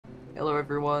Hello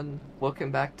everyone, welcome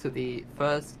back to the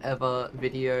first ever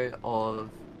video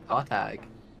of car tag.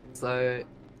 So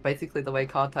basically the way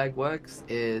car tag works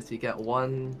is you get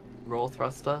one raw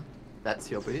thruster, that's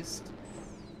your boost.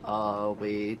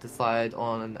 We decide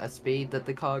on a speed that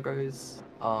the car goes.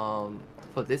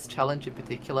 For this challenge in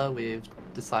particular, we've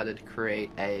decided to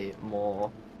create a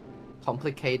more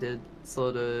complicated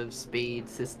sort of speed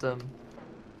system.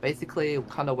 Basically, it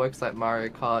kind of works like Mario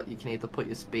Kart. You can either put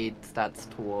your speed stats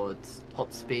towards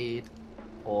top speed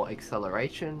or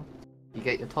acceleration. You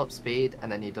get your top speed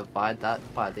and then you divide that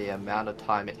by the amount of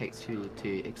time it takes you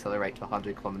to accelerate to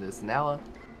 100 kilometers an hour.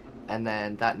 And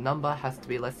then that number has to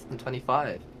be less than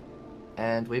 25.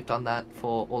 And we've done that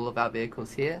for all of our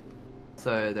vehicles here.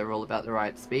 So they're all about the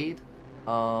right speed.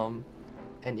 And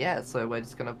yeah, so we're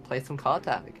just going to play some car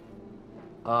tag.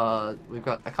 We've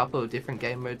got a couple of different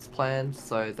game modes planned,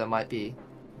 so there might be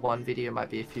one video, might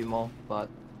be a few more, but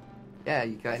yeah,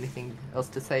 you got anything else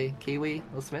to say, Keewe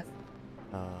or Smith?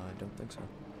 I don't think so.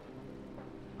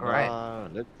 Alright.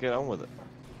 Let's get on with it.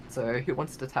 So who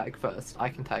wants to tag first? I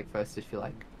can tag first if you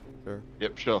like. Sure.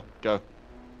 Yep, sure, go.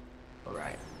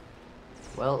 Alright.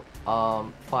 Well,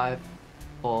 5,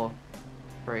 4,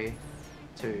 3,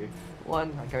 2,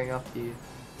 1, I'm going after you.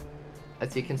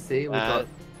 As you can see, we've got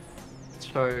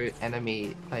show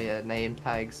enemy player name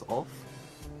tags off.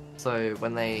 So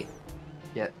when they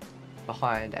get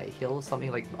behind a hill or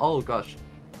something like, oh gosh.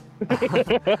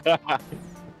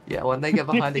 Yeah, when they get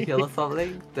behind a hill or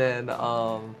something, then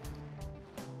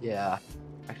yeah,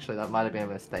 actually that might have been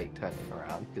a mistake turning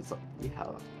around because you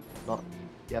have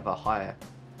a higher,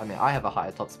 I have a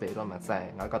higher top speed. What am I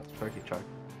saying? I got the trophy choke.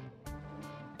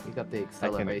 You got the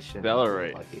acceleration. I can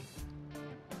accelerate. Lucky.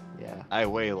 Yeah. I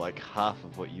weigh like half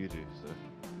of what you do, so.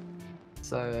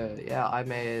 So yeah, I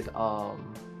made a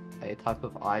type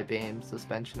of I-beam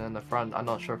suspension in the front. I'm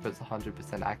not sure if it's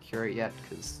 100% accurate yet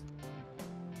because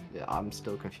yeah, I'm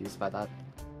still confused by that.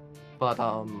 But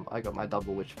I got my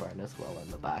double wishbone as well in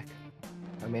the back.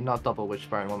 I mean, not double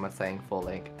wishbone, what am I saying? Full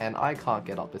link. And I can't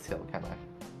get up this hill, can I?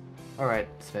 Alright,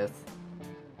 Smith.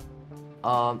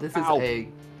 This is a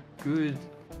good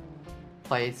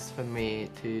place for me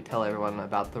to tell everyone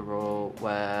about the rule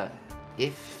where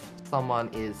if someone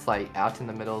is like out in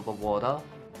the middle of the water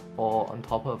or on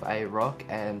top of a rock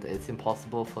and it's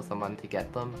impossible for someone to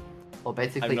get them, or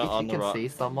basically if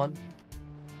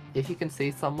you can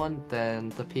see someone, then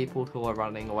the people who are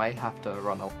running away have to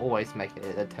always make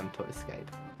an attempt to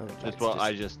escape. That's what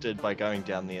I just did by going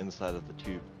down the inside of the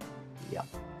tube. Yeah.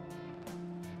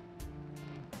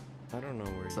 I don't know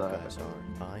where you guys are.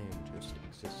 I am just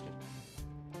existing.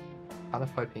 Kind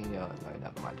of hoping no,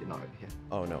 never mind, you're not over here.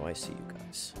 Oh no, I see you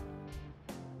guys.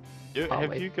 You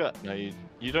got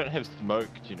you don't have smoke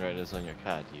generators on your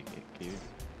car, do you, Keewe?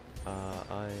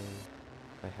 I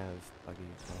have buggy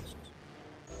exhausts.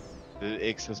 The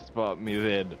exit spot me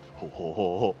then.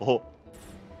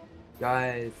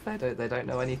 Guys, they don't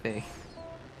know anything.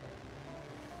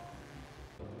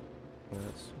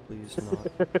 Let's please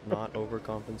not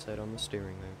overcompensate on the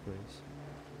steering there, please.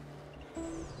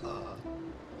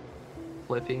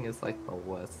 Flipping is like the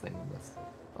worst thing in this.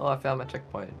 Oh, I found my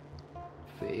checkpoint.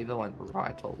 They either went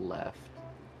right or left.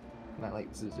 Can I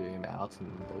like zoom out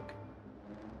and look?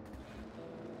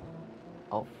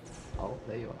 Oh,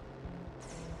 there you are.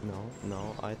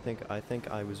 No, I think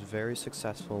I was very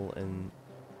successful in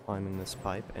climbing this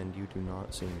pipe, and you do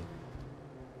not see me.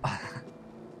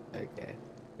 Okay.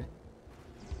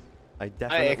 I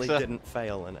definitely didn't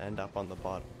fail and end up on the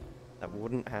bottom. That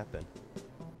wouldn't happen.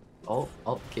 Oh,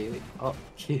 Keewe. Oh,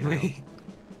 Keewe.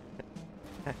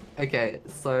 Okay,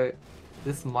 so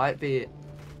this might be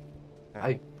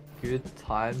a good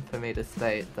time for me to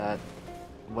state that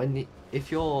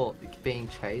if you're being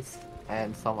chased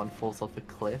and someone falls off a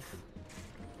cliff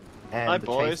and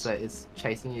chaser is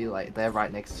chasing you, like they're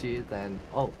right next to you, then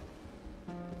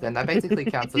that basically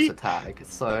counts as a tag.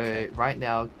 So right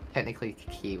now, technically,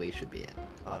 Keewe should be it.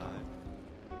 5,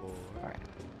 4, Alright.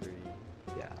 3,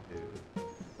 Yeah. 2,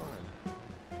 1.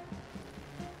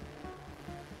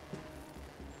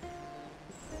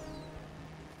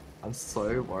 I'm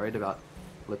so worried about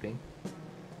flipping.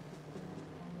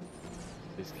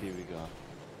 This Keewe guy.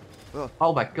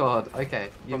 Oh my god,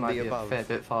 okay. You From might the be above. a fair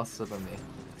bit faster than me.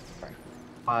 Right.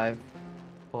 5,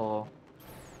 4,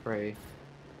 3,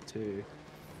 2,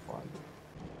 1.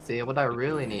 See, what I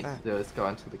really need to do is go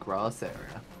into the grass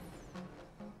area.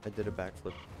 I did a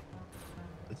backflip.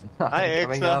 I'm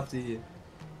coming after you.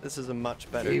 This is a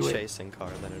much better chasing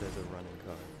car than it is a running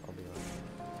car, I'll be honest.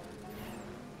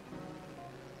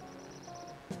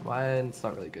 Mine's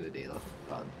not really good at either,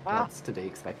 but that's to be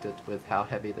expected with how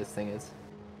heavy this thing is.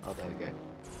 Oh, there we go.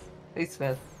 Hey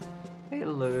Smith.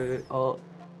 Hello. Oh.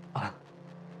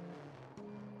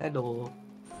 Hello.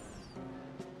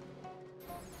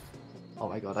 Oh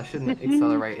my god, I shouldn't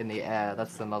accelerate in the air.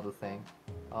 That's another thing.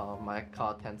 Oh, my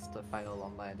car tends to fail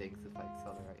on landings if I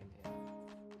accelerate in the air.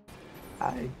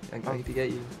 Hi, I'm going to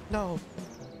get you. No!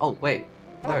 Oh, wait.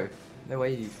 No. No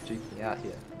way you juke me out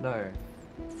here. No.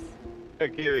 Hey,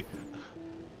 Keewe.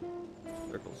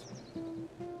 Circles.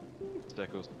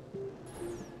 Circles.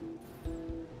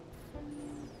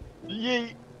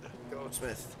 Yeet! Go,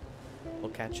 Smith. I'll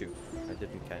catch you. I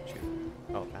didn't catch you.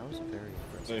 Oh, that was very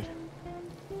impressive.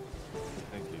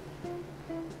 Thank you.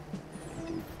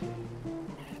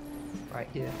 Right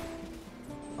here.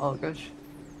 Oh gosh.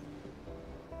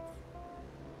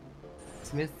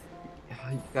 Smith,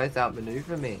 you guys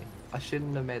outmaneuver me. I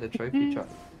shouldn't have made a trophy truck.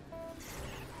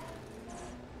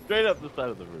 Straight up the side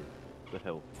of the roof. The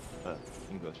hill.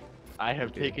 English. I have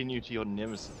Okay. taken you to your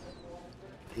nemesis.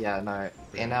 Yeah, no.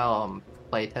 In our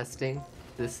playtesting,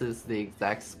 this is the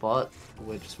exact spot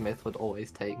which Smith would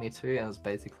always take me to, and it was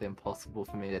basically impossible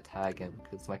for me to tag him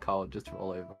because my car would just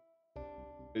roll over.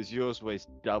 Because yours weighs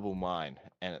double mine,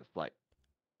 and it's like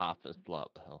half as flat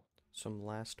up the hill. Some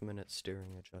last minute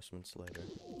steering adjustments later.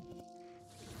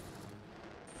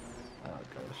 Oh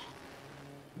gosh.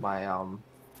 My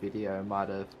video might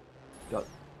have got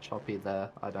choppy there.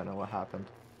 I don't know what happened.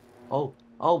 Oh,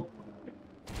 oh.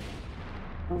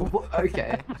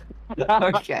 Okay.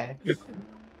 Okay.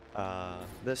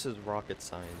 This is rocket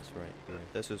science right here.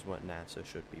 This is what NASA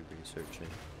should be researching.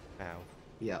 Ow.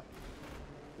 Yep.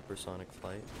 Supersonic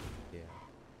flight? Yeah.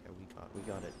 Yeah, we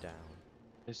got it down.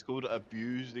 It's called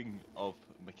abusing of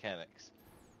mechanics.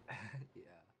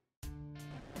 Yeah.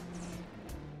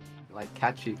 Like,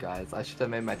 catch you guys. I should have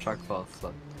made my truck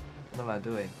faster. What am I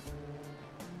doing?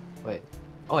 Wait.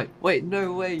 Oh, wait,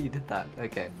 no way you did that.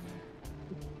 Okay.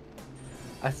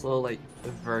 I saw, like, a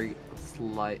very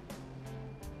slight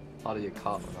part of your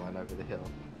car when I went over the hill.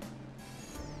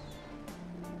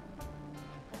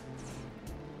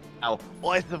 Ow. Oh,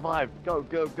 I survived! Go,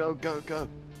 go, go, go, go!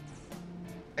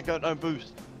 I got no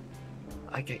boost.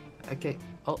 Okay, okay.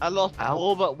 Oh, I lost ow.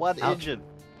 all but one Ouch. engine.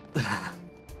 My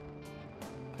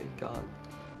god.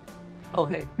 Oh,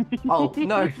 hey. Oh,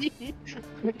 no. Here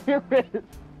it is.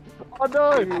 Oh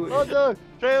no! Oh no!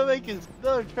 Trailmakers!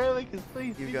 No, Trailmakers,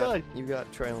 please be nice! You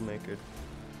got Trailmaker.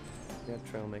 You got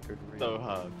Trailmaker. So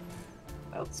hard.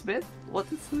 Oh, Smith? What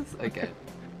is this? Okay.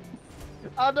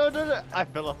 Oh no, no, no! I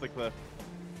fell off the cliff.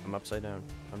 I'm upside down.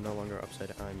 I'm no longer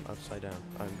upside down. I'm upside down.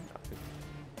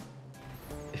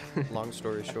 Long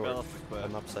story I fell short, off the cliff.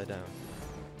 I'm upside down.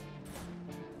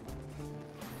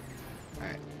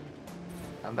 Alright.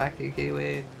 I'm back here,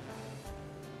 Keewe.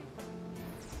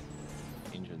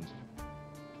 Engines.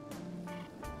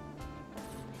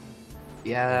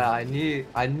 Yeah, I knew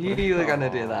you were gonna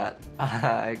do that.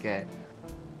 Okay.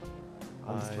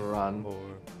 I'll just 5, run. 4,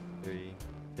 3,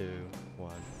 2,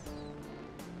 1.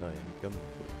 I am coming.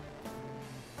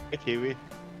 Hey, Keewe.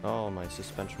 Oh, my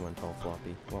suspension went all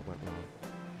floppy. What went wrong?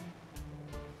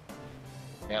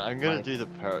 Yeah, I'm gonna Like- do the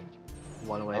perk.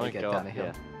 One way Oh to my get God, down a hill.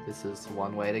 yeah. This is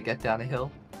one way to get down a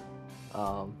hill.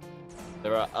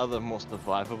 There are other more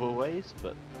survivable ways,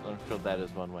 but I'm sure that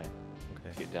is one way to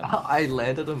Okay. get down. I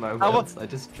landed a moment. I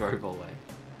just drove away.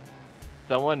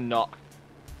 Someone knocked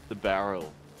the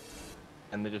barrel,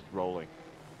 and they're just rolling.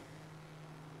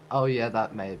 Oh yeah,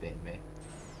 that may have been me.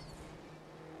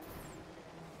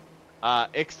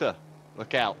 Ixta,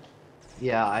 look out.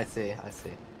 Yeah, I see.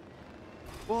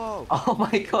 Whoa! Oh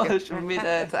my gosh,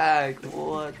 mid-air tag.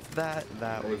 What? That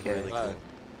was Okay. really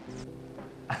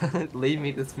cool. Leave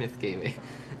me to Smith, Keewe.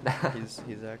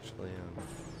 He's actually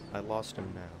I lost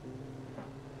him now.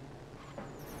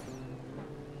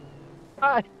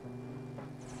 Hi.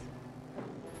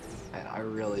 Man, I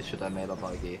really should have made a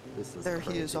buggy. This is There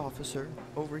he is, crazy. officer.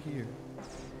 Over here.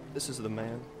 This is the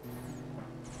man.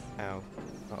 Ow.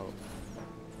 Oh.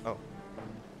 Oh.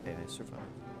 Hey, I survived.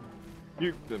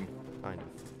 Nuke them. Kind of.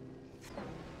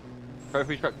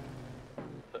 Trophy truck.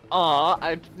 Aw,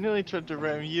 I nearly tried to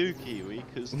ram you, Keewe,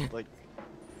 because, like,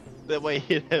 that way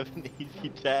you'd have an easy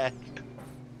tag.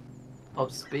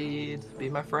 Top speed, be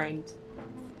my friend.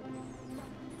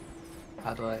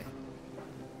 How do I?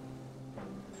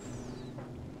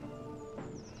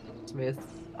 Smith.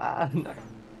 Ah, no.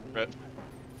 Rip.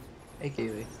 Hey,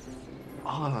 Keewe.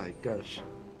 Oh my gosh.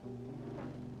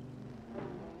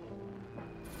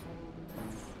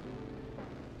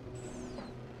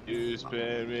 You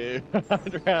spin me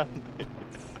around.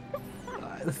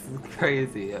 This is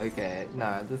crazy. Okay,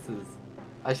 no, this is.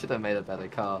 I should have made a better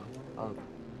car.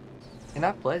 In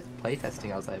our play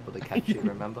testing, I was able to catch you.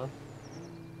 Remember?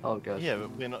 Oh gosh. Yeah,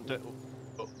 but we're not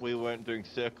we weren't doing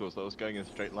circles, I was going in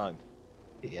straight lines.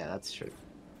 Yeah, that's true.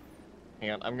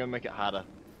 Hang on, I'm gonna make it harder.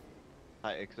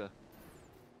 Hi, Ixa.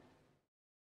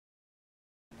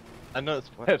 I know it's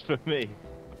bad for me.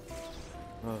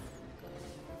 Oh.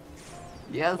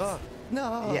 Yes. Oh,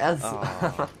 no. Yes.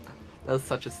 Oh. That was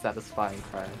such a satisfying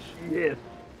crash. Yes.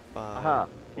 5, Aha,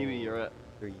 Keewe, you're it.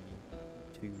 3,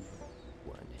 2,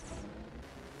 1.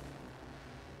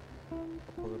 I'll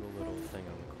put a little thing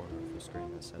on the corner of the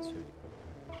screen that says who you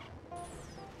are.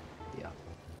 Yeah.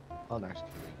 Oh no.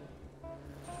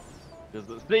 Because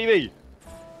it's Stevie!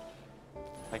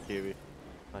 Hi, Keewe.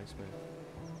 Nice man.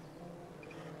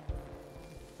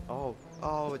 Oh,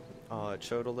 it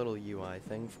showed a little UI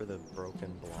thing for the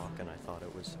broken block, and I thought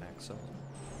it was Axel.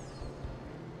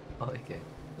 Oh, okay.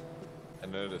 I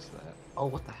noticed that. Oh,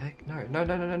 what the heck? No, no,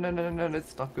 no, no, no, no, no, no, no,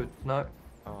 it's not good. No.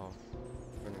 Oh,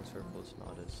 running circles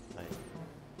not as tight.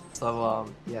 So,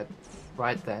 yeah,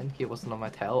 right then, he wasn't on my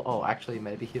tail. Oh, actually,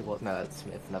 maybe he was. No, that's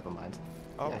Smith. Never mind.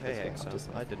 Oh, Yeah, he's hey, going up to Axel.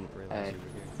 Smith. I didn't realize Hey. you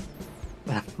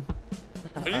were here.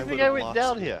 How do you think would've I went lost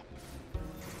down you. here?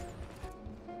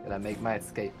 Did I make my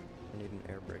escape? I need an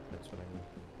air brake, that's what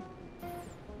I need.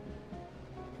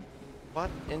 What?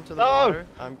 Into the No! water?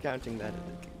 I'm counting that.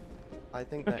 I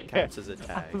think that Okay. counts as a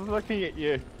tag. I was looking at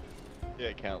you. Yeah,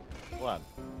 it counts. 1,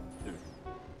 2,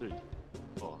 3,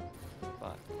 4,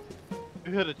 5.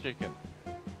 Who hit a chicken?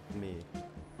 Me. I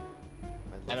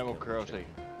love Animal killing cruelty. chickens.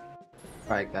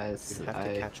 Alright, guys, You have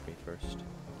to catch me first.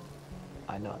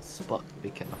 I know a spot we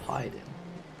can hide in.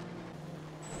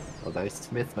 Although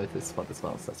Smith knows this spot as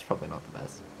well, so that's probably not the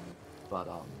best. But,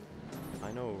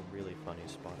 I know a really funny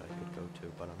spot I could go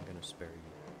to, but I'm gonna spare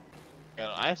you. And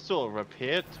I saw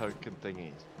repair token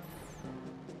thingies.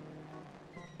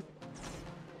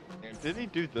 And did he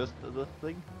do this to this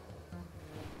thing?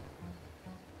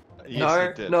 Yes, no,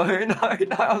 he did. no, no,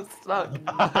 no, I'm stuck.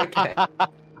 Okay.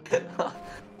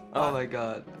 Oh my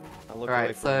god. I'll look Alright,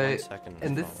 away for so 1 second in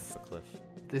and this- fall off the cliff.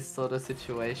 This sort of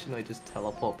situation, we just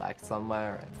teleport back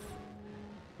somewhere and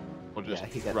Or just yeah,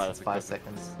 he gets right his off the 5 cliff.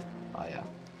 seconds. Oh yeah.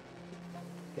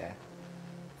 Okay.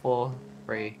 4,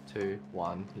 3, 2,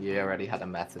 1. You already had a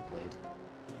massive lead.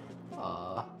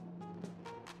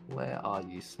 Where are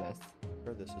you, Smith?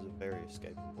 Sure, this is a very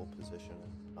escapable position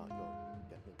and not going to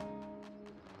get me.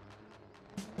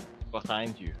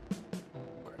 Behind you.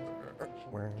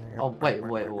 Oh wait,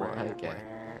 okay.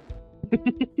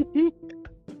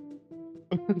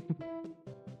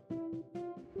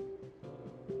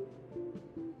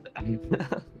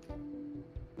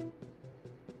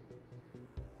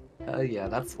 Oh yeah,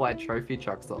 that's why trophy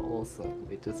trucks are awesome.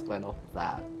 We just went off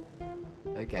that.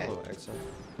 Okay. Hello, Axel.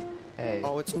 Hey.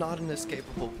 Oh, it's not an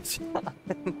escapable position.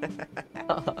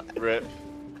 Rip.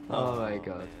 Oh my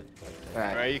god.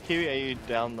 Alright. Are you Keewe? Are you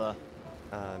down the...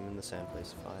 I'm in the sand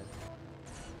place 5.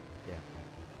 Yeah.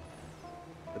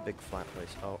 The big flat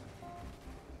place. Oh.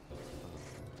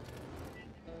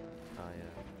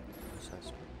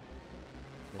 Assessment.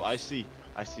 Well, I see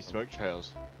smoke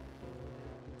trails.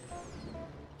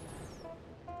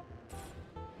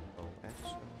 Oh,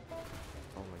 Axel.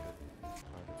 Oh my goodness.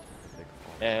 The big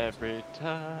fall. Every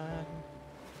time.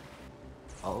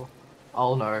 Oh.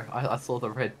 Oh no, I saw the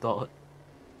red dot.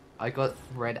 I got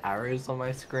red arrows on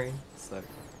my screen, so...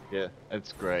 Yeah,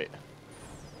 it's great.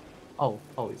 Oh,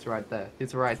 he's right there.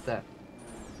 He's right there.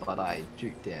 But I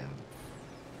juked him.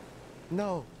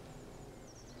 No!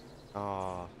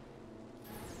 Aw.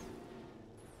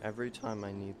 Every time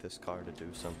I need this car to do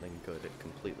something good, it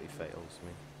completely fails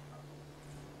me.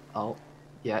 Oh.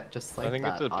 Yeah, just like I think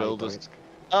that. it's a builder's...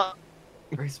 don't-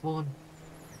 Respawn.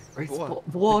 Respawn.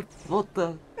 What? What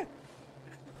the?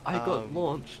 I got Um,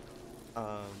 launched.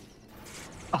 Um,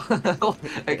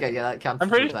 Okay, yeah, that counts I'm as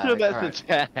pretty a sure tag. that's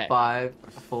Alright. a tag. 5,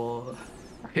 4,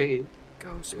 3, go,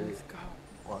 Smith, go!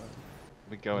 1.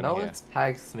 We're going No here. one's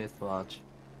tagged Smith much.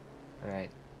 Alright.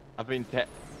 I've been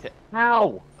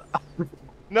Ow!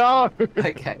 No!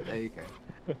 Okay, there you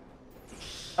go.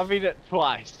 I've been it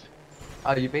twice.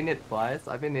 Oh, you've been hit twice?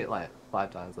 I've been hit like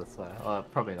 5 times, I swear. Or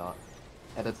probably not.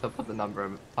 Editor put the number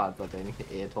of times I've been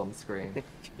hit on screen.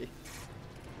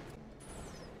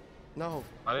 No!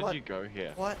 Why did what? you go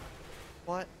here? What?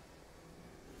 What?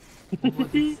 What?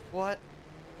 What?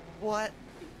 What?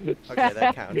 Okay,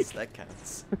 that counts, that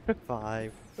counts.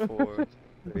 5, 4,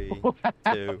 3,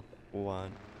 2,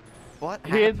 1. What?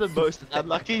 He had the most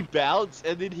unlucky bounce,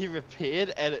 and then he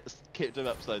repaired, and it kept him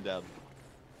upside down.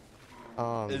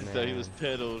 Oh, And man. so he was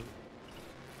turtled.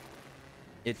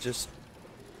 It just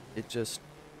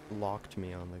locked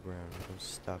me on the ground. I was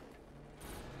stuck.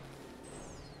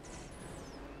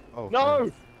 Oh No!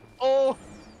 man. Oh!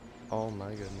 Oh my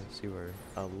goodness, you were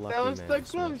a lucky That was man, so Smith.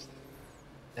 close.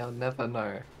 They'll never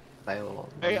know. They'll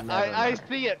Hey, never I know.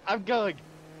 see it. I'm going.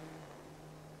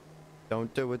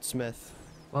 Don't do it, Smith.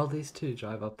 While these two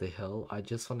drive up the hill, I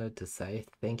just wanted to say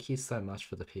thank you so much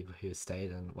for the people who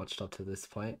stayed and watched up to this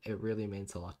point. It really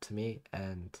means a lot to me,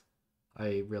 and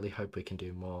I really hope we can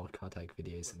do more car tag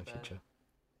videos in the future.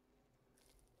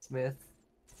 Smith,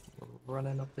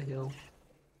 running up the hill.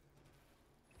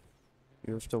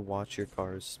 You have to watch your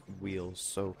car's wheels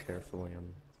so carefully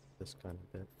on this kind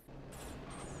of bit.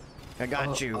 I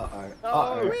got you. I'm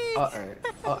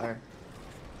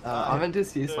gonna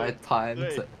just use my time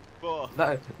Three, to... 4.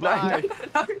 No.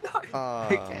 Oh,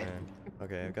 Okay. man.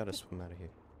 Okay, I've got to swim out of here.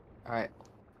 Alright.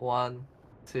 1,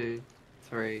 2,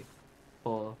 3,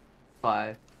 4,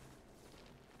 5.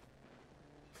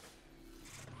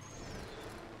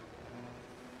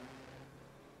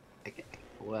 Okay,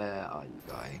 where are you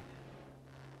going?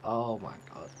 Oh my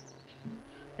god.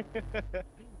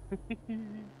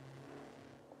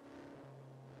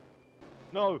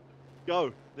 No,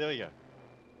 go. There we go.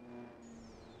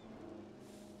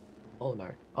 Oh no.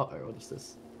 Uh-oh, what is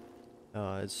this?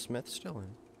 Is Smith still in?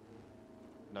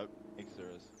 Nope, Exeter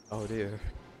is. Oh dear.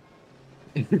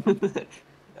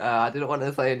 I didn't want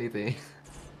to say anything.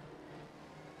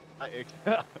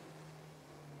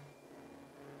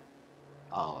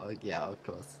 Oh, yeah, of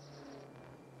course.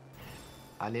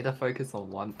 I need to focus on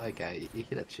one. Okay, you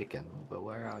hit a chicken, but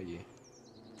where are you?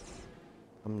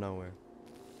 I'm nowhere.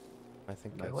 I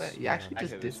think Nowhere? that's... You actually I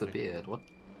just hear this thing. disappeared. What?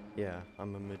 Yeah,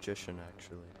 I'm a magician,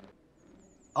 actually.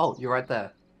 Oh, you're right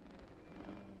there.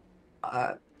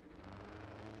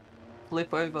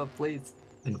 Flip over, please.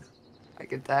 I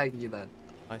can tag you then.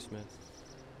 Hi, Smith.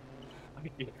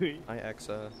 Hi,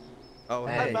 Exa. Oh,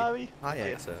 Hey. hey. Bobby. Hi,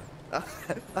 Exa.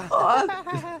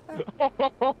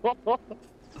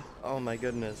 Oh my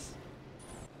goodness.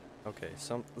 Okay,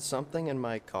 something in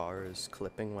my car is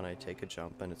clipping when I take a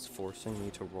jump, and it's forcing me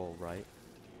to roll right.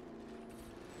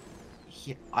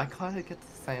 Yeah, I kind of get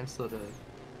the same sort of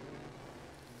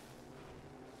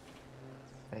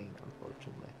thing,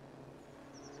 unfortunately.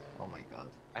 Oh my god.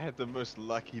 I had the most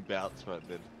lucky bounce right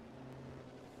then.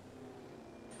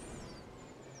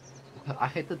 I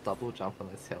hate the double jump on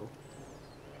this hill.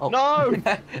 Oh. No!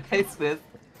 Hey, Smith.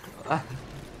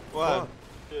 1,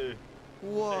 2,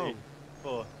 Whoa! 3,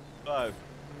 4, 5.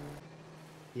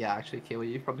 Yeah, actually,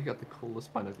 Keewe, you probably got the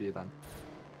coolest point of view then.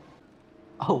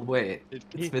 Oh, wait.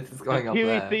 Smith is going up Can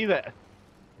there. we see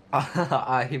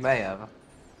that? He may have.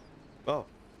 Oh,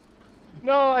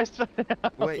 No, I saw it.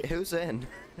 wait, who's in?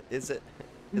 Is it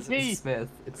Me. It's Smith.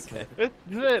 It's Okay. Smith.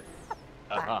 It's it.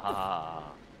 Ah.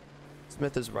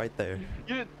 Smith is right there.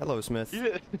 You didn't. Hello, Smith. You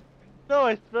didn't. No,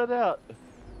 I spread out.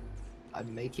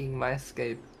 I'm making my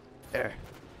escape. There.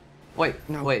 Wait,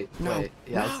 No, wait, no, wait.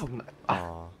 Yeah, no. it's...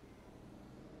 Aw.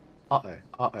 Uh-oh,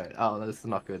 uh-oh. Oh, no, this is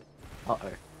not good.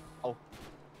 Uh-oh.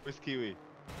 Where's Kiwi?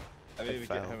 I need to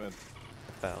fell. get him in.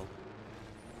 I fell.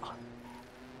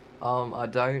 I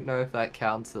don't know if that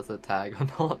counts as a tag or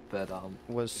not, but,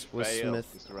 Was Fail, Smith...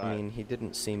 that's I right. mean, he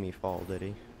didn't see me fall, did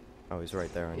he? Oh, he's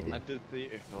right there on He you. I did see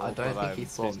you. I don't but think he I'm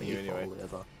saw chasing me you anyway. fall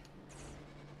either.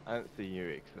 I didn't see you,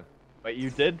 Ixer. Wait, you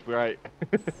did? Right.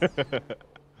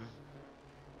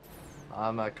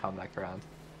 I'm gonna come back around.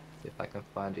 See if I can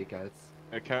find you guys.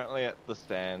 We're currently at the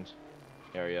stand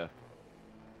area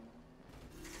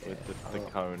with Yeah, the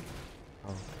cone.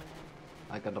 Oh,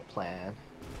 I got a plan.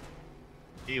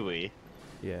 Kiwi.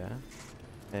 yeah.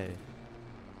 Hey.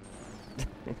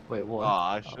 Wait, Oh, what?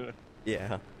 I should.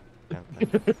 Yeah. Count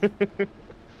that.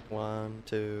 1,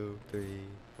 2, 3,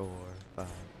 4, 5.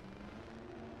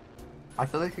 I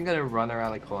feel like I'm gonna run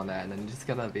around the corner and then just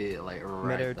gonna be like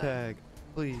right Mid-air there. tag,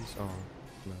 please. Oh,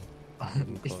 no.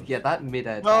 Getting close. Yeah, that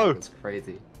mid-air No! tag was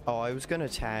crazy. Oh, I was gonna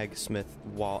tag Smith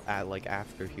while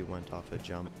after he went off a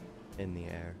jump in the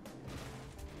air.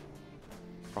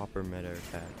 Proper mid-air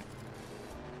tag.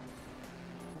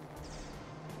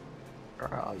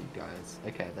 Where are you guys?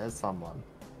 Okay, there's someone.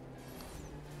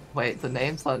 Wait, the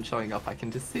names aren't showing up. I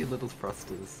can just see little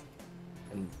thrusters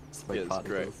and smoke Yeah, it's great.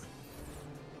 particles.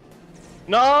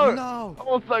 No! No! I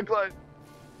was so close.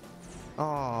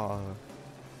 Oh,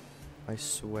 I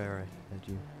swear I had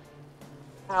you.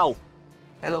 Ow!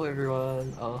 Hello,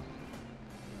 everyone. Oh.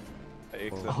 Hey,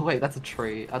 Oh. Ixer. Oh wait, that's a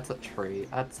tree. That's a tree.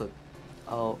 That's a.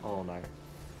 Oh, oh no.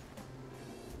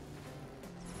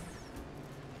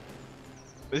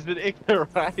 There's an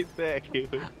Ixer right there,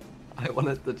 Kiwi. I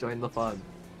wanted to join the fun.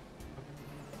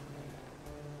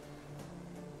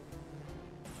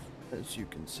 As you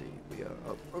can see, we are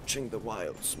approaching the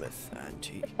Wildsmith, and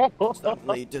he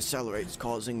suddenly decelerates,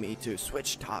 causing me to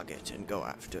switch target and go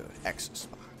after X's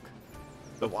Spark.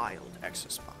 the wild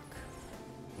Exospark.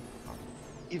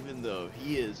 Even though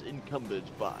he is encumbered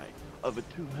by over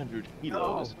 200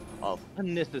 kilos of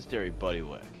unnecessary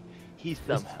bodywork, he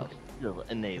somehow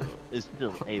is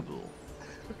still able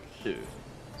to.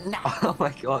 Oh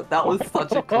my god, that was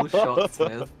such a cool shot,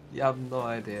 Smith. You have no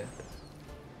idea.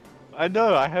 I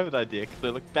know, I have an idea because I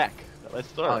look back at my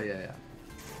story. Oh yeah,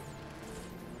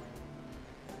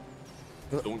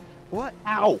 Don't. What?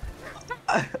 Ow!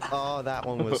 Oh, that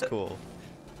one was cool.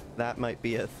 That might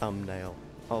be a thumbnail,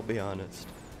 I'll be honest.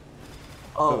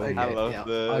 Oh, Oh, okay, I love yeah.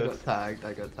 this.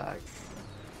 I got tagged.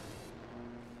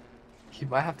 You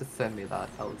might have to send me that.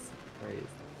 That was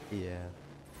crazy. Yeah.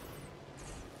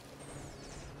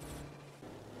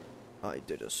 I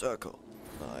did a circle.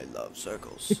 I love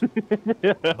circles.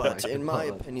 But in my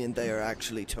God. opinion, they are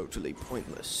actually totally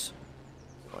pointless.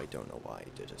 So I don't know why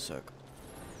I did a circle.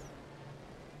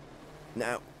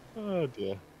 Now, Oh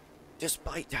dear.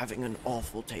 despite having an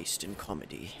awful taste in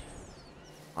comedy,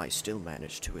 I still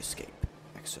managed to escape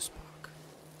Exospark.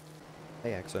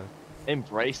 Hey, Exo.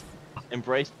 Embrace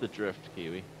the drift,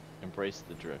 Kiwi. Embrace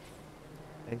the drift.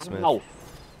 Hey, Smith. Ow!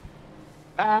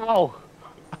 Ow!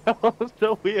 I lost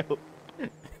the wheel.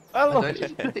 I I lost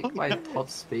don't even think my top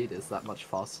speed is that much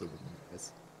faster than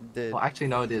this. Did... Well, actually,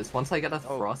 no, it is. Once I get a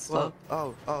Oh, thruster.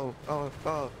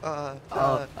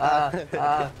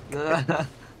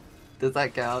 Does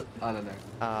that count? I don't know.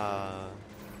 I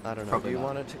don't know. Probably Do you not.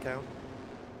 want it to count?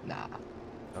 Nah.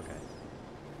 Okay.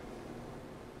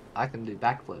 I can do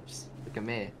backflips. Look at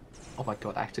me. Oh my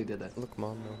god, I actually did it. Look,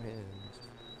 Mom, no hands.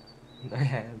 No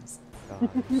hands. Guys.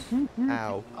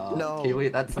 Ow. No. Kiwi,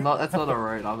 that's not a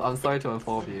road. I'm sorry to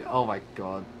inform you. Oh my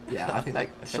god. Yeah, I think that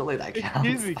surely that counts.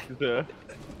 Excuse me, sir.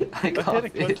 I I had to can't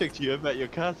fit. contact you about your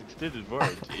car's extended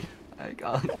warranty. I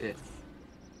can't fit.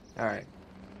 Alright.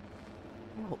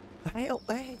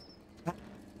 Hey.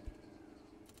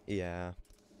 Yeah.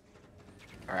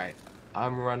 Alright.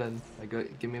 I'm running.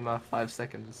 Give me my 5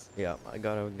 seconds. Yeah, I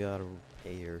gotta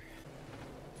pay your...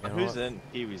 You know Who's what? in?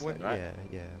 Kiwi's in, right?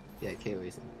 Yeah. Yeah,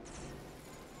 Kiwi's in.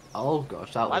 Oh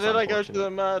gosh, that was Why did I go to the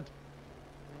unfortunate. mud?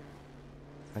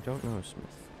 I don't know, Smith.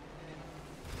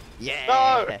 Yeah!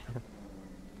 No!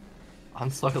 I'm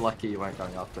so lucky you weren't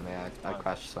going after me. I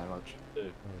crashed so much. 2, Oh,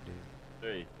 dude.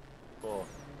 3, 4,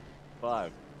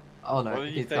 5. Oh no, What did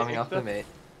you he's say, coming after Hector? me.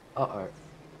 Uh-oh.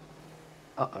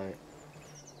 Uh-oh.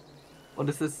 What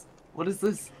is this? What is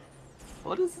this?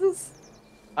 What is this?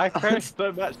 I crashed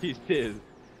so much, he says.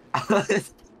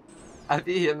 Have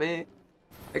you hear me?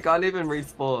 I can't even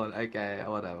respawn. Okay,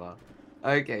 whatever.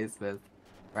 Okay, Smith.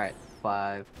 Right,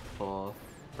 5, 4,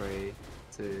 3,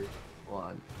 2,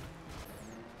 1.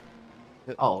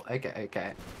 Oh, okay.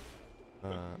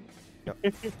 Yep.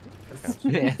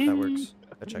 Yeah. That works.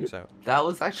 That checks out. That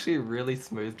was actually really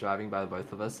smooth driving by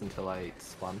both of us until I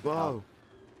spun. Whoa!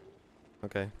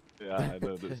 Okay. Yeah, I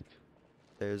noticed.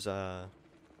 There's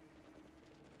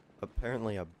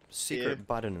apparently a secret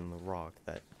button in the rock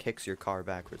that kicks your car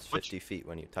backwards 50 feet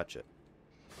when you touch it.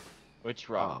 Which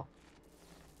rock?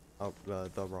 Oh. Oh,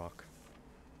 the rock.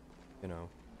 You know,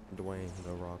 Dwayne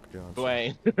the Rock Johnson.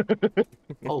 Dwayne.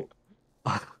 Oh.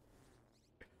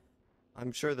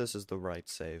 I'm sure this is the right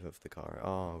save of the car.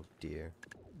 Oh dear.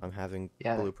 I'm having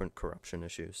Yeah. blueprint corruption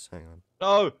issues. Hang on.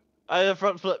 No! I had a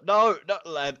front flip. No! Not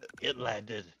land. It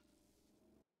landed.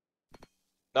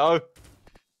 No!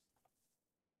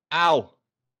 Ow!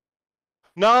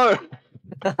 No!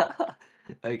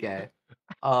 Okay.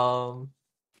 I'm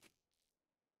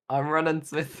running,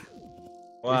 Smith. If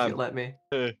you 1, let me.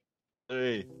 2,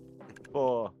 3,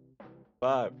 4,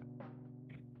 5.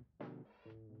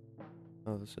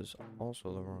 Oh, this is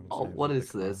also the wrong Oh, save what of is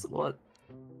the car. this? What?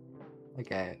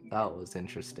 Okay, that was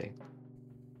interesting.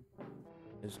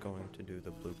 Is going to do the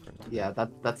blueprint. Yeah,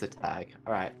 that's a tag.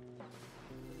 Alright.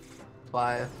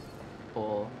 5,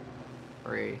 4,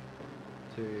 3,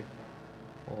 2,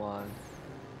 1.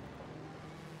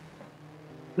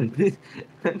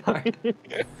 No.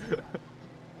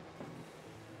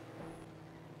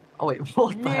 Oh wait,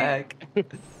 what the heck?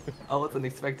 I wasn't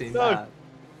expecting No. that.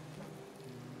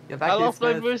 Get back I here, lost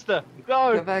my Smith. booster.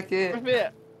 No! Get back here.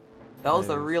 Repair. That was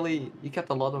a Nice. really... You kept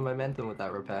a lot of momentum with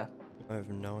that repair. I have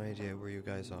no idea where you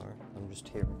guys are. I'm just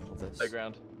hearing all this.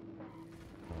 Playground.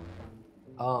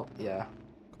 Oh, yeah.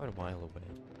 Quite a while away.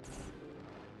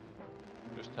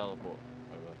 Just teleport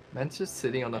over. Man's just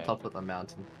sitting on the Okay. top of the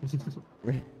mountain.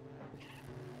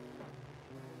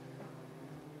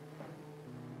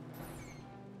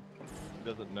 He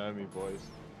doesn't know me, boys.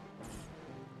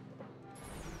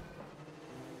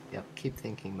 Yep, keep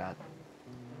thinking, Matt.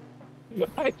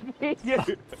 I see you!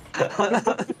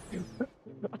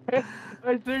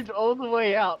 I zoomed all the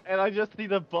way out, and I just see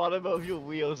the bottom of your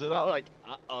wheels, and I'm like,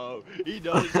 uh-oh, he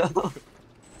knows.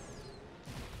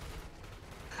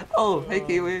 Oh, hey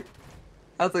Keewe.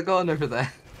 How's it going over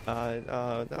there?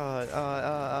 Oh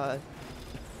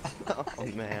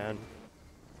man.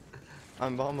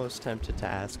 I'm almost tempted to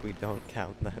ask we don't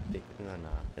count that big. No,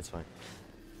 it's fine.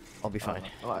 I'll be fine.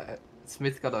 Alright.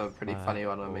 Smith got a pretty funny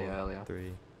one on me 4, earlier.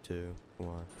 3, 2, 1.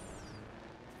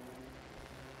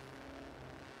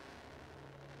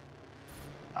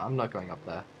 I'm not going up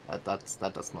there.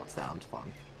 That does not sound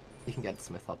fun. You can get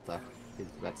Smith up there.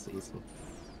 That's easy.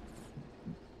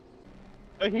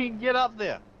 Oh, he can get up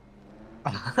there.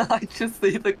 I just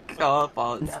see the car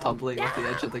parts tumbling off the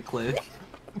edge of the cliff.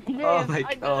 Yes, Oh my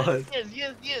I did it. god.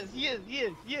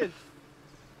 Yes.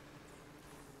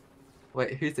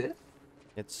 Wait, who's it?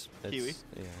 It's Keewe?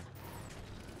 Yeah.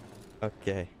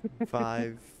 Okay.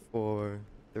 5, 4,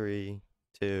 3,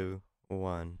 2,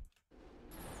 1.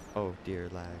 Oh dear,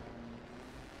 lag.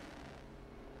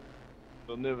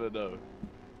 You'll never know.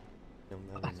 You'll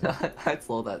never know. I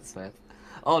saw that, Smith.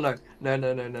 Oh no. No.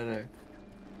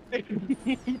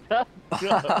 He does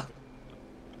know. No!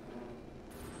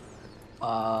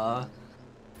 Oh.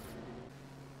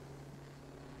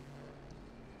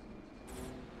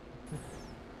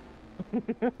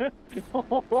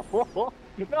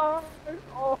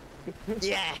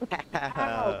 Yeah!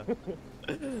 Ow.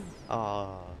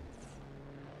 Ah.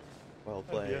 Well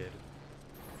played.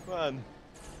 1,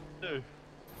 2,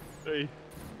 3,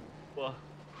 4,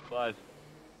 5.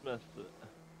 Missed it.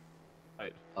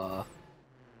 Wait,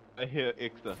 I hear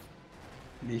Ixta.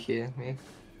 You hear me?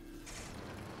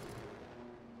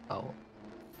 Oh.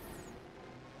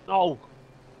 No!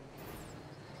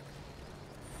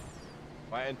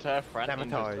 My entire front end is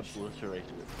Sabotage.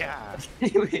 obliterated. Yeah!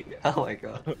 Oh my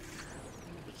god.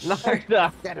 No.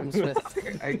 Get him, Smith!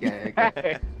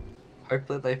 Okay.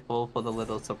 Hopefully they fall for the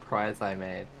little surprise I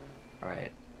made.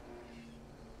 Alright.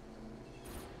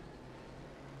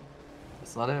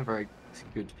 It's not in a very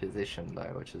good position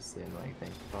though, which is the annoying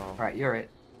thing. Oh. Alright, you're it.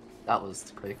 That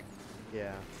was quick.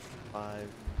 Yeah. 5,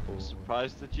 4,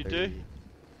 Surprised that you 3, do?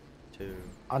 2.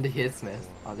 Under here, Smith.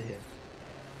 Under here.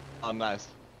 Oh, nice.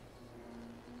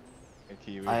 Thank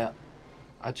you. I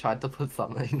tried to put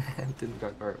something there, it didn't go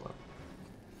very well.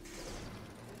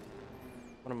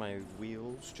 One of my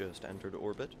wheels just entered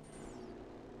orbit.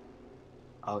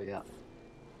 Oh yeah.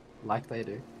 Like they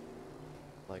do.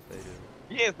 Like they do.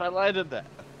 Yes, I landed that.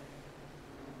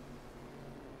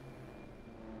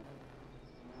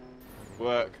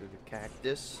 Work. Through the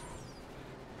cactus.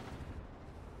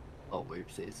 Oh,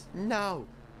 whoopsies. No!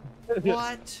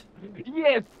 What?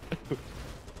 Yes!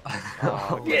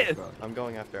 Oh my Yes! god. I'm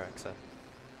going after Axa.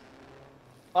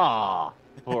 Ah,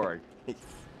 boring.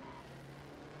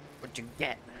 What'd you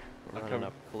get? We're I'll running come-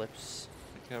 up cliffs.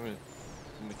 I'm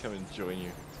gonna come and join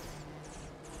you.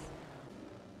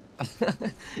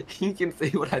 You can see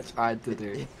what I tried to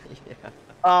do. Yeah.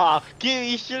 Ah,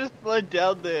 you should have slowed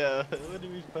down there. It would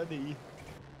have been funny.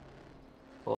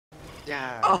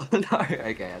 Yeah. Oh no!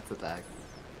 Okay, that's attack.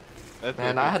 That's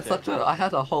Man, I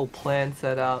had a whole plan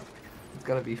set out. It's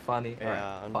gonna be funny.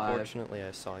 Yeah, Alright, 5, unfortunately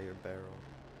I saw your barrel.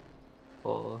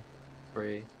 4,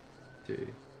 3, 2,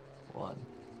 1.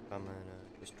 I'm gonna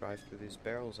just drive through these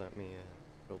barrels at me and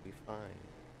it'll be fine.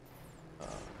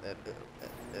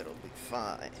 It'll be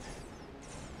fine.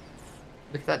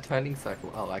 Look at that turning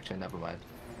circle. Oh, actually, never mind.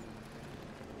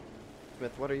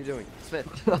 Smith, what are you doing? Smith!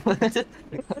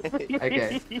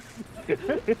 Okay.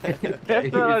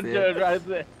 That's what I'm Easy. doing right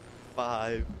there.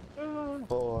 5,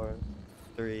 4,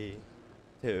 3,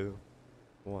 2,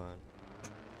 1.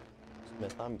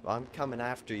 Smith, I'm coming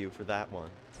after you for that one.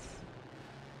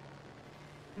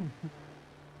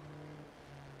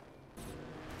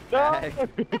 No! Heck.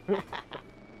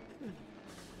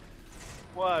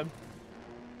 1,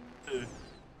 2,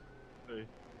 3,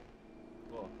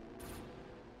 4,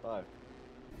 5.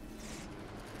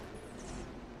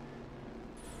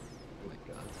 Oh my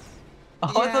god.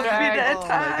 Oh, it's a Yeah! mid-air Oh my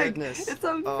tag! goodness. It's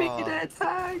a Oh. mid-air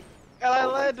tag! And I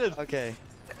landed! Okay.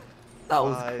 That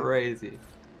was 5, crazy.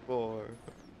 4,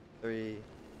 3,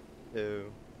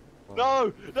 2, 1.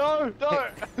 No! No! No!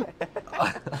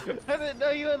 I didn't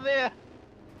know you were there!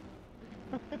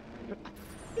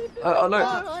 Oh no!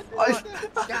 Oh,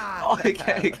 Oh,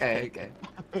 okay.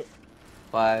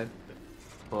 5,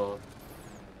 4,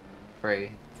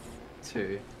 3,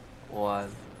 2, 1.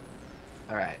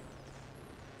 Alright.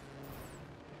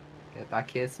 Get back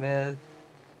here, Smith.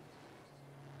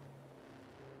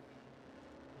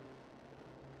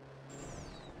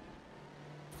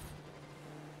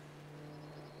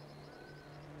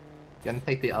 You gonna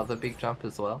take the other big jump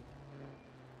as well?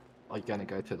 are you gonna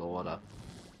go to the water?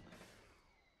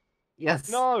 Yes!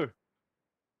 No!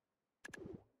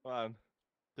 1,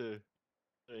 2,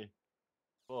 3,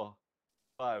 4,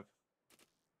 5.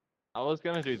 I was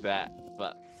gonna do that,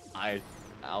 but I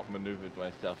outmaneuvered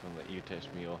myself and let you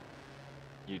test me, or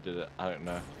you did it. I don't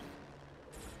know.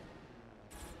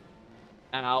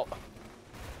 Ow!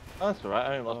 Oh, that's alright.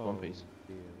 I only lost one piece.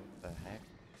 Dear, what the heck?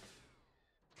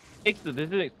 Extra,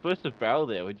 there's an explosive barrel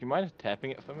there. Would you mind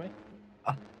tapping it for me?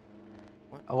 What?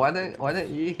 Why don't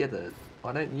you hit it?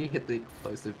 Why don't you hit the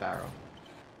explosive barrel?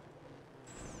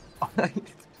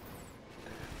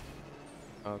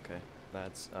 Okay,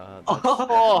 that's Oh, not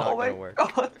oh my gonna work.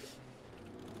 god!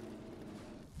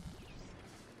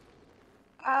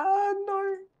 Ah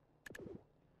no!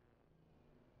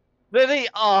 Lily!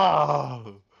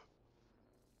 Oh!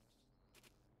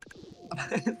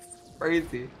 It's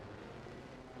crazy.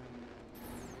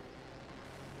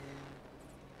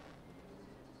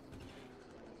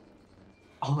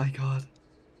 Oh my god.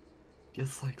 You're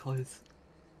so close.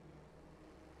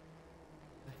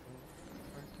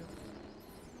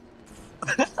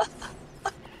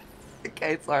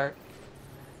 Okay, sorry.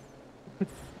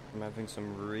 I'm having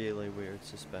some really weird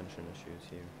suspension issues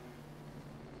here.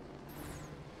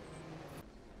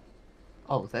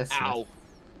 Oh, there's Smith. Ow!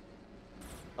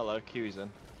 Hello, Keewe's in.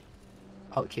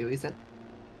 Oh, Kiwi's in?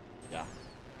 Yeah.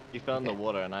 He fell in the Okay.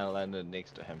 water and I landed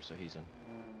next to him, so he's in.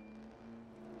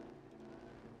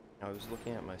 I was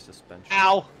looking at my suspension.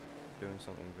 Ow! Doing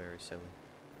something very silly.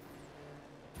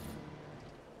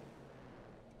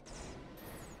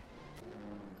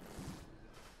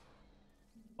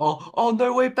 Oh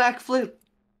no way, backflip!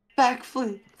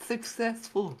 Backflip!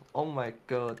 Successful! Oh my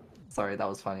god. Sorry, that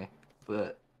was funny.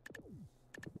 But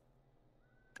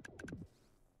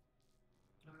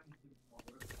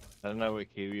I don't know where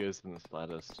Keewe is in the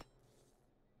slightest.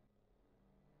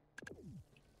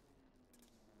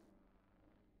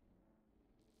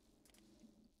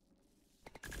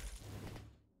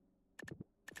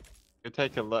 Go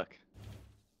take a look.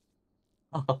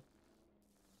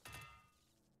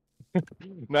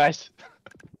 Nice!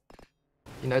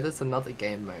 you know there's another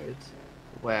game mode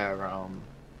where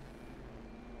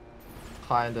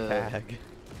kind of Tag.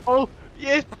 Oh!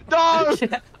 Yes! No!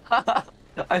 Yeah.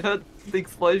 I heard the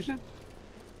explosion.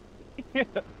 Come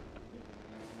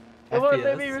on,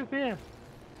 let me FPS. repair!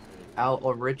 Our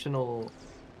original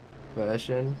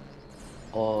version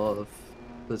of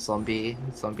the zombie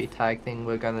tag thing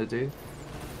we're gonna do,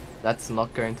 that's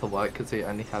not going to work because we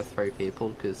only have 3 people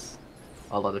because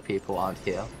a lot of people aren't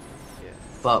here. Yeah.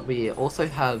 But we also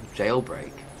have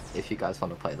Jailbreak if you guys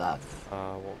want to play that.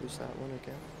 What was that one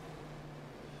again?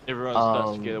 Everyone starts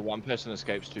Um, together, one person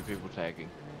escapes, 2 people tagging.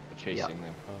 Or chasing Yeah.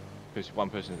 them. Because one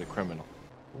person is a criminal.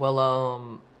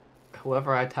 Well,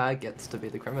 whoever I tag gets to be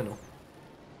the criminal,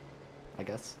 I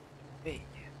guess.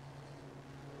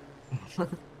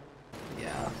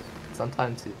 Yeah,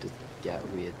 sometimes you just get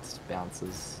weird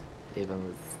bounces, even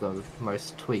with the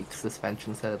most tweaked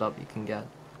suspension setup you can get.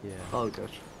 Yeah. Oh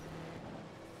gosh.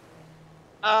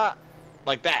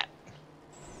 Like that.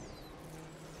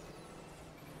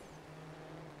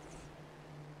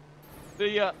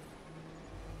 See ya.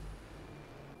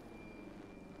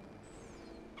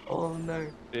 Oh no,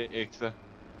 The Exa.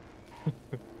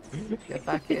 get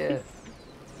back here.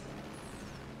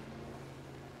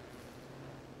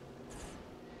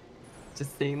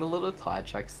 Just seeing the little tire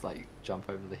tracks like jump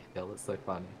over the hill is so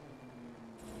funny.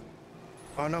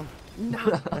 Oh no.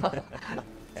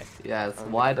 Yeah, it's I'm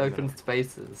the wide criminal. open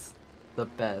spaces. The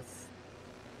best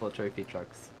for trophy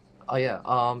trucks. Oh yeah,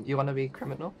 you wanna be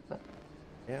criminal?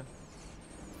 Yeah.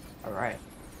 Alright.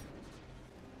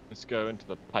 Let's go into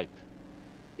the pipe.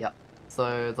 Yep.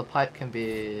 So the pipe can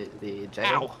be the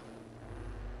jail. Ow!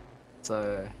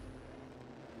 So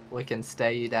we can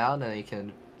stay you down and you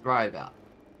can drive out.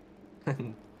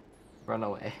 Run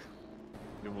away.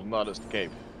 You will not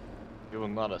escape. You will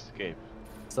not escape.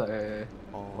 So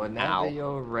Oh. whenever Ow.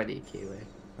 you're ready, Keewe.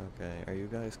 Okay. Are you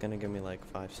guys gonna give me like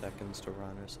 5 seconds to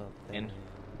run or something? In.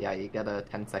 Yeah, you get a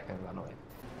 10-second runaway.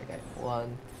 Okay,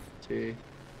 1, 2,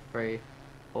 3,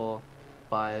 4,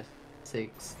 5,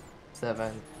 6,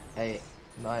 7, 8,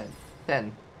 9,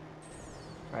 10.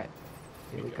 Right.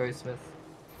 Here we Okay. go, Smith.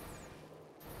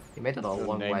 You made it a Your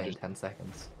long name way in just- 10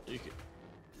 seconds. You can...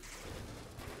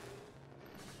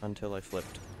 Until I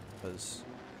flipped, because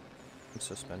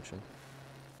suspension.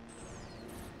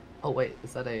 Oh wait,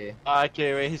 is that a...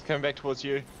 Okay, he's coming back towards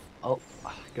you. Oh,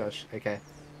 gosh, okay.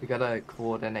 We gotta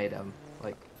coordinate him,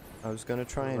 like... I was gonna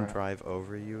try and Right. drive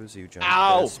over you as you jumped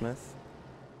Ow! there, Smith,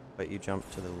 but you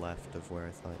jumped to the left of where I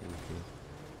thought you would be.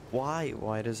 Why?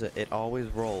 Why does it? It always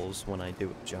rolls when I do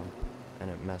a jump. and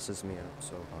it messes me up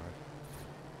so hard.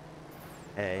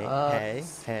 Hey, hey,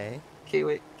 S- hey.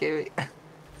 Kiwi, Kiwi,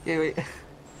 Kiwi.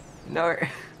 No.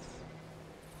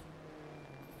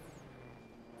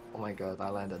 Oh my god, I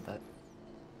landed that.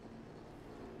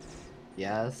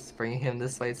 Yes, bringing him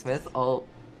this way, Smith. Oh.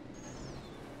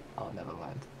 Oh, never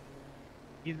mind.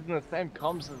 He's in the same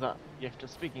comms as us. You have to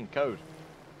speak in code.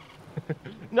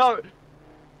 No!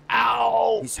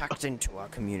 Ow! He's hacked into our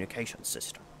communication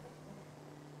system.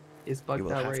 He's You bugged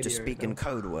will our have radio to speak now. in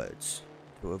code words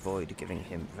to avoid giving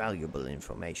him valuable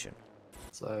information.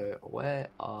 So where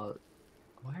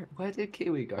did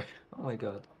Kiwi go? Oh my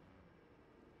god.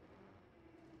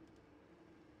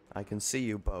 I can see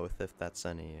you both if that's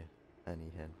any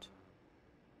hint.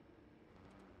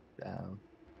 Damn.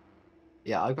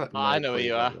 Yeah, I got no I know where clue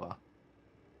you where are. you are.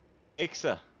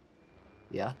 Ixa,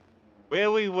 Yeah?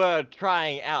 where we were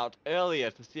trying out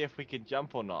earlier to see if we could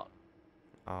jump or not.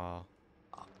 Ah,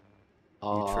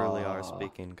 Oh, you truly are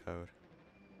speaking code.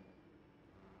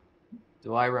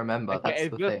 do I remember? Okay, That's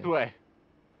it's the this thing. way.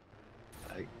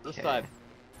 This Okay. side.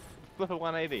 Flip a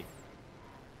 180.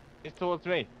 It's towards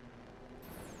me.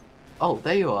 Oh,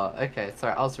 there you are. Okay,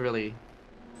 sorry, I was really...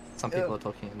 Some people Oh, are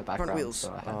talking in the Front background, wheels.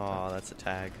 so I had Oh, that's a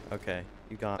tag. Okay,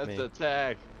 you got That's me. the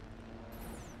tag.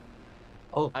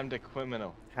 Oh, I'm the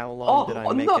criminal. How long did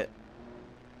I make no! it?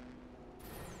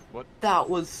 That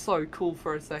was so cool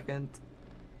for a second.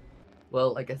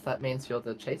 Well, I guess that means you're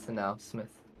the chaser now,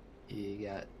 Smith. You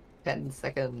get 10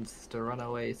 seconds to run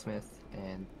away, Smith,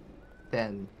 and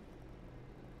 10.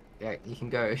 Yeah, you can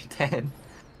go. 10,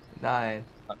 9,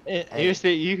 You Eight,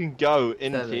 see, you can go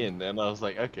in 7, 10, and I was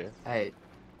like, okay. 8.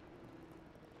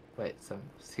 Wait, so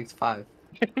 6, 5,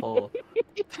 4,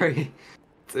 3,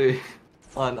 2,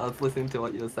 1. I was listening to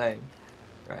what you were saying.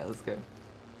 Right, let's go.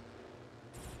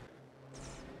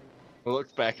 I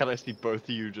look back and I see both of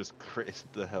you just crest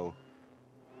the hill.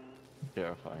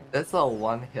 Terrifying. There's a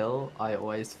one hill I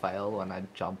always fail when I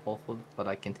jump off of, but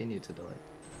I continue to do it.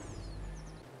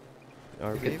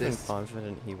 Are Look we at even this.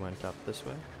 confident he went up this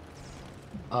way?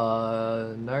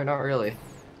 No, not really.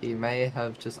 He may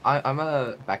have just... I'm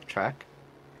gonna backtrack.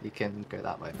 You can go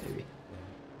that way, maybe.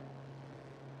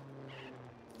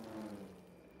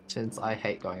 Since I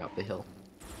hate going up the hill.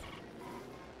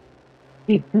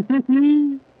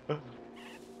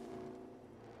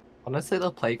 Honestly,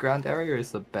 the playground area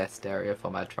is the best area for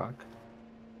my truck.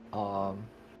 I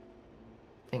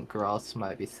think grass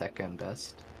might be second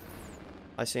best.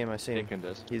 I see him. I see him.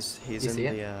 Secondest. He's You in see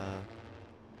it? the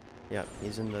yeah,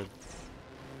 he's in the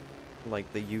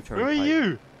like the U-turn Where are pipe.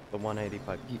 you? The 180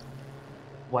 pipe.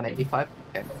 185?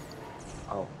 Okay.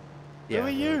 Oh, Yeah, are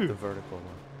the, you? the vertical one.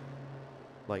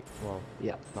 Like, well,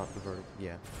 yeah. not the vertical.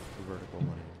 Yeah, the vertical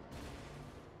 180.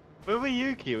 Where were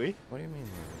you, Kiwi? What do you mean?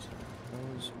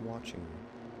 I was watching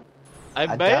you. I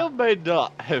I may doubt- or may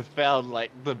not have found,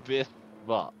 like, the best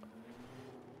spot.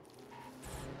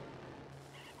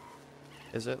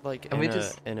 Is it like Can we in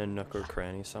just- a nook or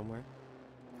cranny somewhere?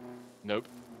 Nope.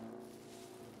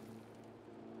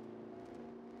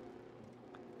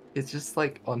 It's just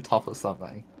like on top of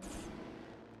something.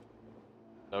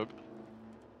 Nope.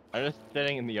 I'm just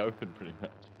sitting in the open, pretty much.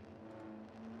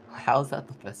 How's that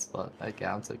the best spot? Okay,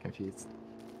 I'm so confused.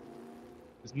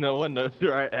 No one knows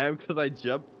where I am because I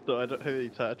jumped, so I don't have any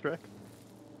tire track.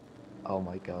 Oh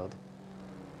my god.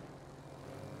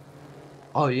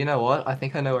 Oh, you know what? I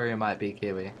think I know where he might be,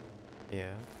 Kiwi.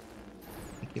 Yeah.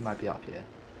 I think he might be up here.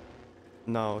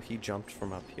 No, he jumped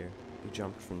from up here. He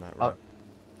jumped from that Oh. rock.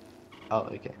 Oh,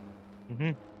 okay.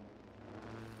 Mm-hmm.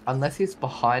 Unless he's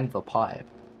behind the pipe.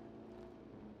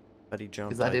 But he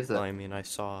jumped. that is I mean, I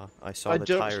saw I the jumped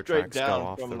tire straight tracks go down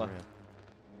off the from the- ramp.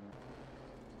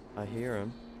 I hear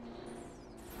him.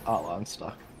 Oh, I'm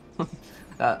stuck.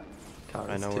 That car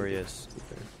I is know too where he big. is.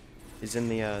 He's in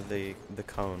the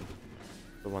cone,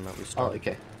 the one that we Oh, started.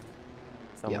 okay.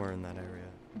 Somewhere in that area.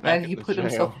 Man, at he the put jail.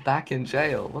 himself back in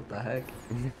jail. What the heck?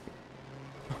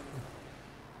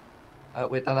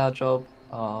 We've done our job.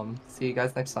 See you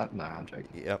guys next time. No, I'm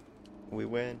joking. Yep. We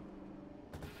win.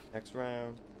 Next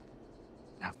round.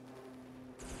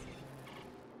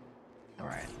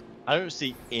 Alright. I don't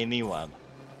see anyone.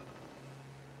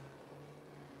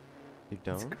 You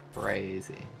It's don't?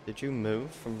 crazy. Did you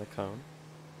move from the cone?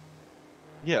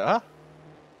 Yeah.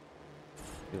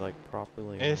 You like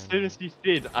properly? And as soon as you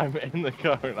said I'm in the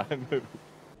cone, I moved.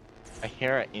 I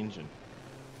hear an engine.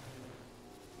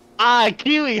 Ah,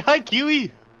 Kiwi! Hi,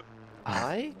 Kiwi!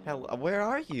 Hi? Hello? Where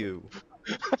are you?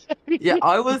 Yeah,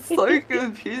 I was so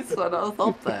confused when I was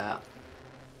up there.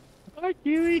 Hi,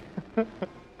 Kiwi!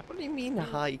 What do you mean,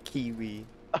 hi, Kiwi?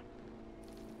 I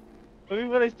mean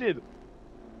what I said.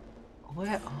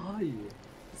 Where are you?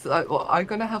 So well, I'm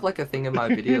gonna have like a thing in my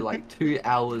video like 2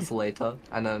 hours later,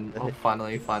 and then I'll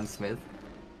finally find Smith.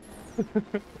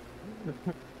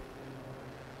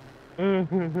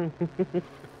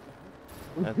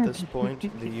 At this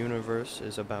point, the universe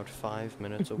is about 5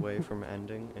 minutes away from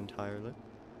ending entirely.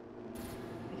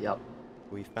 Yep.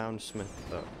 We found Smith,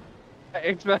 though.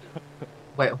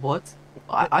 Wait, what?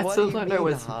 I What still do you don't know mean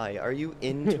where. high? Are you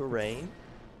in terrain?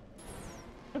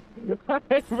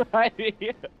 Right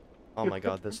here. Oh my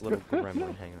god, this little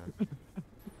gremlin, hang on.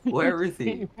 Where is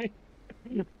he?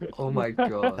 Oh my What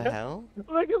god. the hell?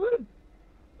 Look at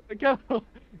this.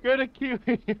 Go to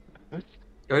Keewe.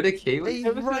 Go to Keewe? He's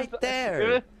right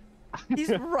there! He's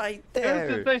right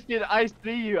Ever since there! I said I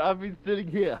see you, I've been sitting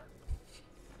here.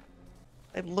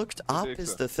 I looked up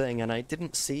as the thing and I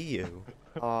didn't see you.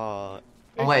 Oh,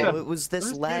 wait. Oh, it was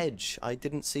this ledge. I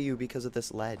didn't see you because of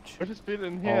this ledge. I've just been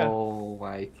in here. Oh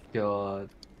my god.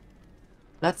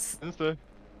 That's. Insta.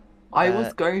 I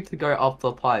was going to go up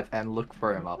the pipe and look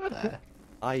for him up there.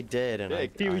 I did, and Yeah,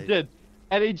 Keewe did.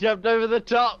 And he jumped over the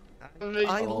top.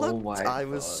 I Oh looked. my I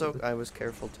was God. I was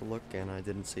careful to look, and I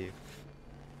didn't see you.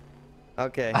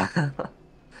 Okay. Yeah,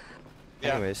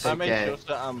 Anyways. I made Okay. sure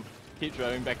to keep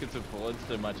driving backwards and forwards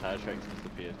so my tire tracks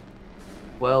disappeared.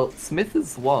 Well, Smith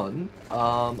is one.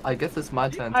 I guess it's my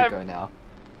turn to I'm- go now.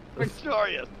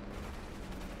 Victorious.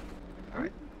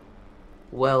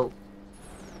 Well,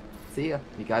 see ya.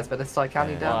 You guys better start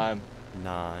counting Yeah. down.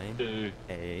 9, 2.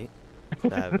 8,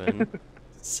 7,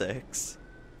 6,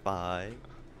 5,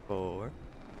 4,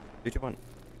 3, 2, 1,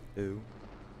 2,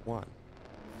 1.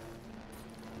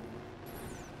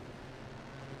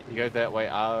 You go that way.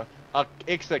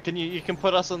 Exa, you can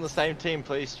put us on the same team,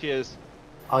 please. Cheers.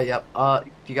 Oh, yep. Do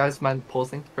you guys mind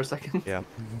pausing for a second? Yeah.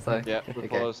 So, Yeah, okay.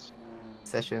 pause.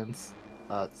 Sessions.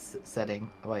 Setting.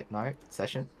 Oh, wait, no.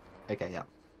 Session. Okay, yeah.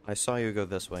 I saw you go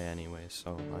this way anyway,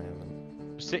 so I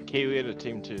haven't. Set Keewe at a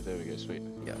team 2. There we go. Sweet.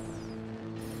 Yeah.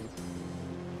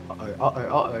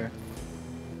 Uh-oh.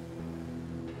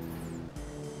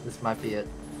 This might be it.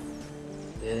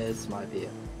 This might be it.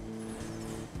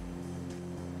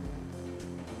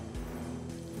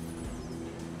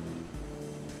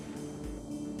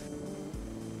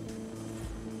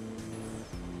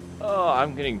 Oh,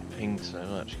 I'm getting pinged so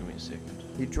much. Give me a second.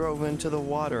 He drove into the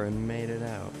water and made it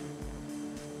out.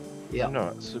 Yeah. No,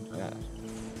 it's so bad.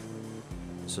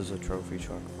 This is a trophy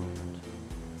truck moment.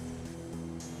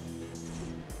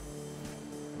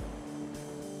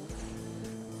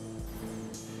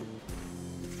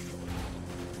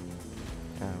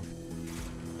 Ow.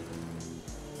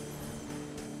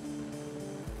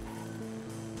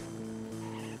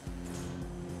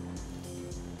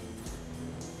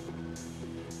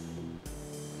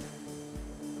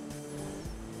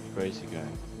 Crazy guy.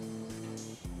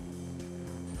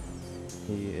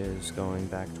 He is going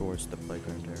back towards the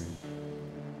playground area.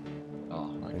 Oh,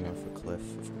 Going okay. off a cliff,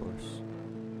 of course.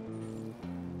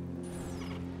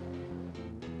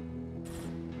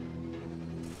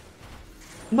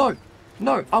 No!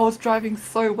 No! I was driving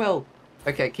so well!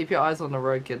 Okay, keep your eyes on the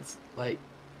road, kids. Like,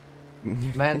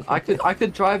 man, I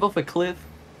could drive off a cliff.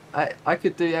 I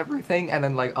could do everything, and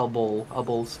then like a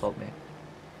ball stopped me.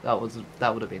 That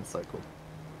would have been so cool.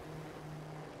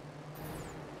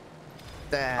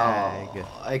 Dag.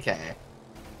 Oh, okay.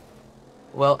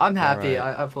 Well, I'm happy.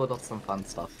 Alright. I pulled off some fun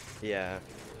stuff. Yeah.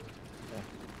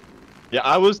 Yeah,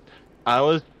 I was,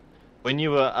 when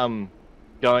you were,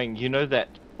 going, you know that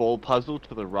ball puzzle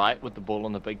to the right with the ball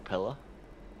on the big pillar?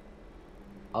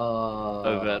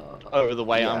 Over the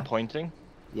way yeah. I'm pointing?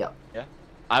 Yeah. Yeah.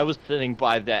 I was sitting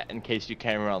by that in case you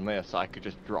came around there so I could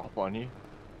just drop on you.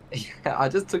 Yeah, I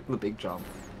just took the big jump.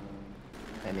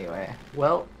 Anyway,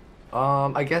 well,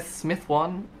 I guess Smith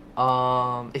won.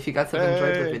 If you guys have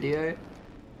enjoyed the Hey. video,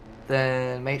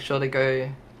 then make sure to go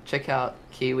check out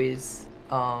Kiwi's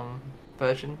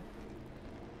version.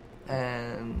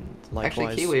 And actually,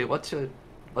 Likewise. Keewe,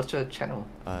 what's your channel?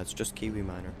 It's just Keewe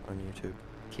Miner on YouTube.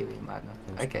 Keewe Miner.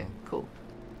 Thanks, Okay, man. cool.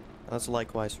 That's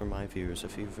likewise for my viewers.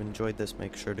 If you've enjoyed this,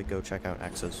 make sure to go check out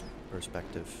X's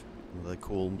perspective. The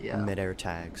cool Yeah. mid-air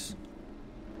tags.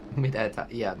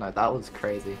 Yeah, no, that was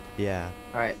crazy. Yeah.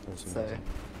 Alright, That was so amazing.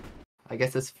 I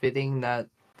guess it's fitting that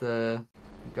the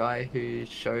guy who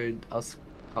showed us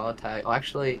car tag, oh,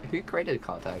 actually, who created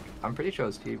car tag? I'm pretty sure it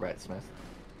was you, right, Smith?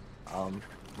 Well,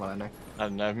 I know. I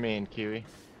don't know, me and Keewe.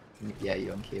 Yeah,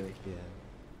 you and Keewe. Yeah.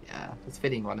 Yeah, it's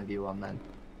fitting one of you on then.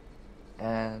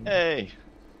 And Hey!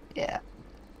 yeah.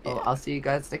 Well, I'll see you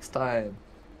guys next time.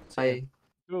 Bye.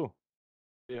 Cool.